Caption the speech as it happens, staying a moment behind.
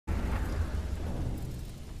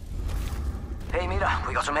Hey, Mira,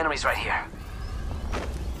 we got some enemies right here.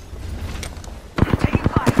 Taking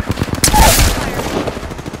fire!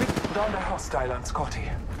 Down the hostile on Scotty.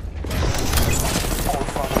 All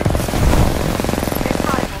follow.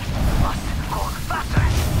 Inside me. Must go faster.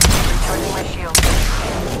 Recharging my shield.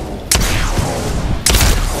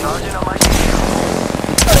 Charging on my shield.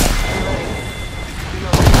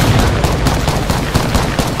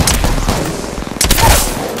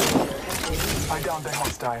 I downed the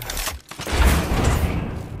hostile.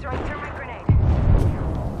 Throwing thermite grenade.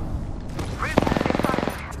 Rip.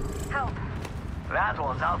 Help. That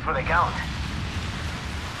one's out for the count.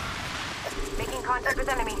 Making contact with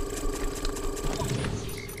enemy.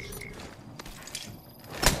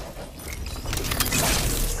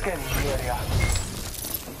 Scanning the area.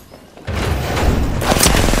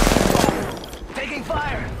 Taking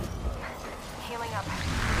fire. Healing up.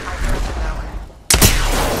 Eyes open now.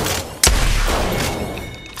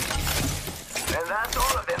 And that's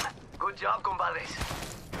all of them. Good job, compadres.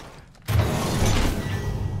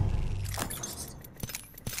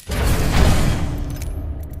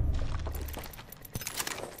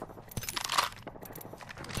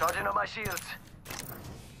 Charging on my shields.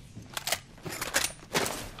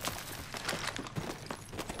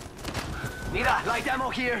 Mira, light ammo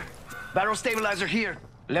here. Barrel stabilizer here.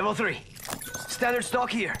 Level 3. Standard stock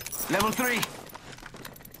here. Level 3.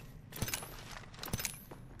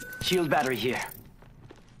 Shield battery here.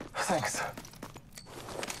 Thanks.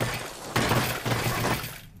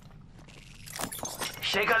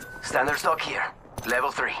 Shaker. Standard stock here.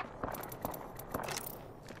 Level 3.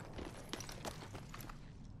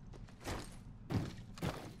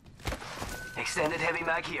 Extended heavy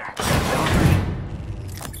mag here. Level 3.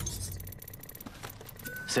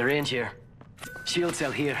 Syringe here. Shield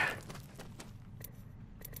cell here.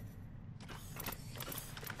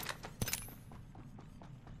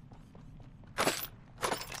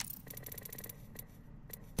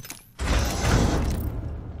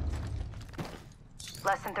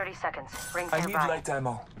 Less than 30 seconds. Rings I need nearby. light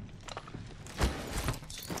ammo.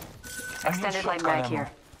 Extended light mag here.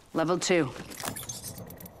 Level 2.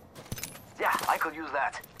 Yeah, I could use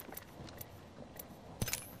that.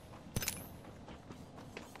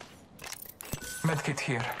 Medkit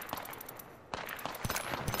here.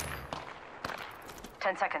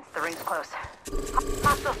 10 seconds. The ring's close.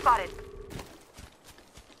 Hostile spotted.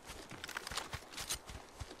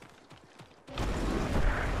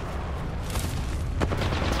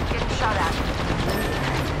 Getting shot at.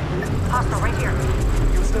 Hostile right here.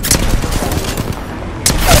 Use the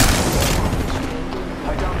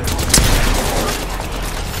I downed it.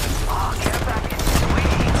 Oh, get back in.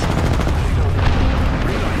 Sweet.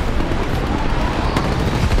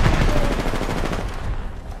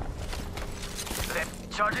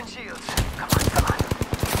 Charging shields. Come on, come on.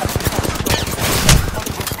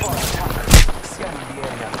 Scanning the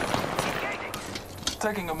area. Engaging.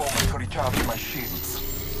 Taking a moment to recharge my shields.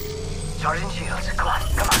 Charging shields. Come on,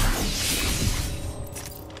 come on.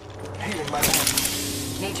 Healing my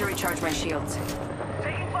wounds. Need to recharge my shields.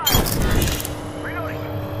 Taking fire. Reloading.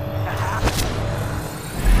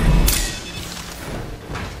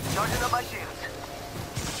 Charging up my shields.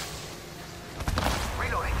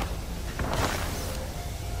 Reloading.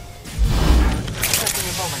 Taking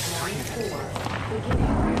a moment to breathe.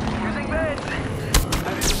 Using beds.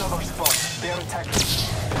 There is another spot. They are attacking.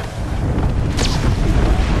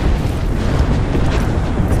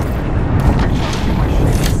 Recharging my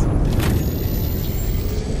shields.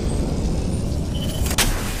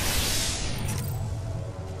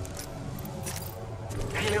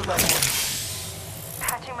 Heal my wounds.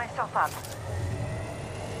 Patching myself up.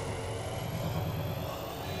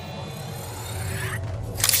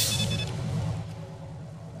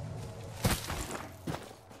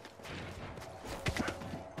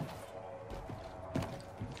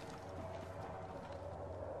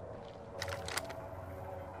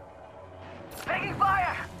 Taking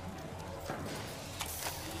fire.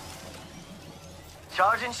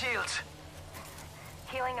 Charging shields.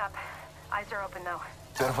 Healing up. Eyes are open though.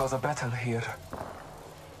 There was a battle here.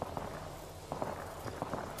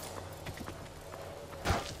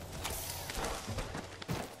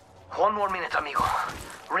 One more minute, amigo.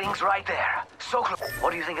 Ring's right there. So close.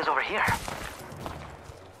 What do you think is over here?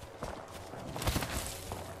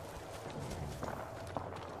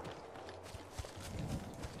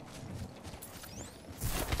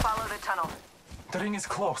 Follow the tunnel. The ring is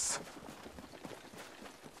close.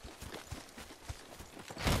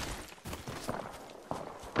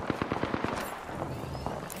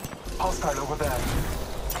 Hostile over there.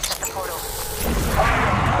 I set the portal.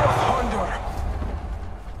 Under.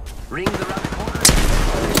 Rings around the corner.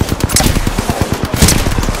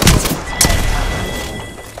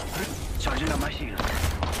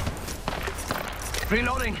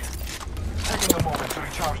 Reloading. Taking a moment to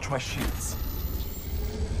recharge my shields.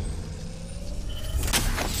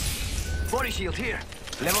 Body shield here.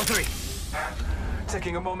 Level 3.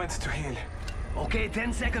 Taking a moment to heal. Okay,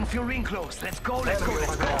 10-second fuel ring close. Let's go, let's go, Enemy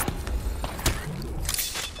let's over go. there.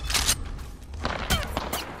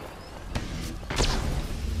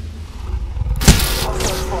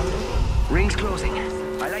 Hostile spotted. Ring's closing.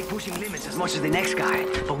 I like pushing limits as much as the next guy,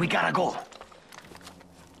 but we gotta go.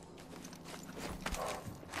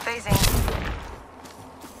 Phasing.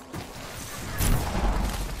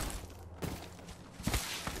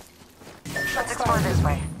 Let's explore this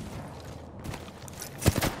way.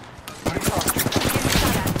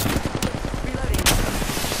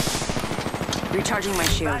 Recharging my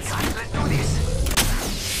Bad shields. guys, let's do this.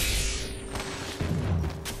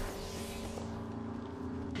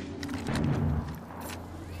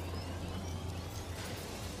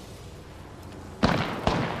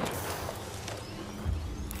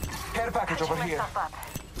 Care package over Patching here. myself up.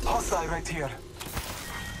 Hostile right here.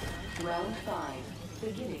 Round 5.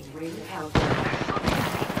 Beginning ring countdown.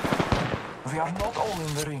 We are not all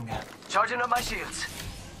in the ring. Charging up my shields.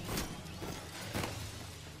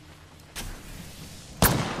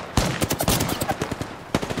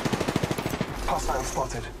 Hostile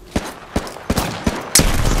spotted.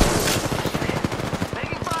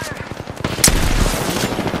 Taking fire.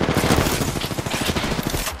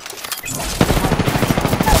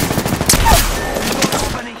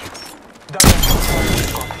 Company. Direct hostile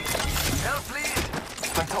Scotty. Help, please.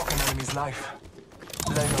 I'm talking enemy's life.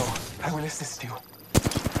 Lay low. I will assist you.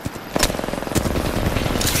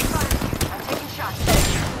 I'm taking shots.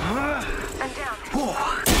 I'm down.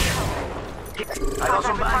 I got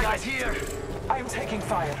some bad guys here. I am taking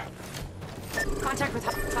fire. Contact with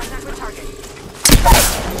target.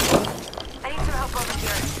 I need some help over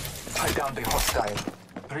here. I downed the hostile.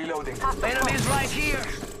 Reloading. Enemies right here.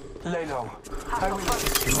 Lay low. I will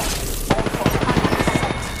assist you. All fire.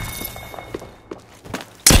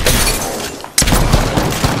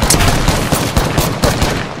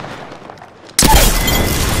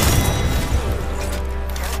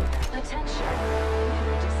 Attention.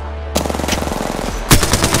 Winner decided.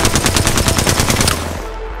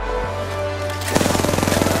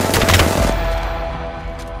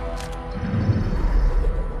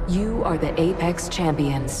 You are the Apex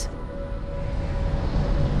Champions.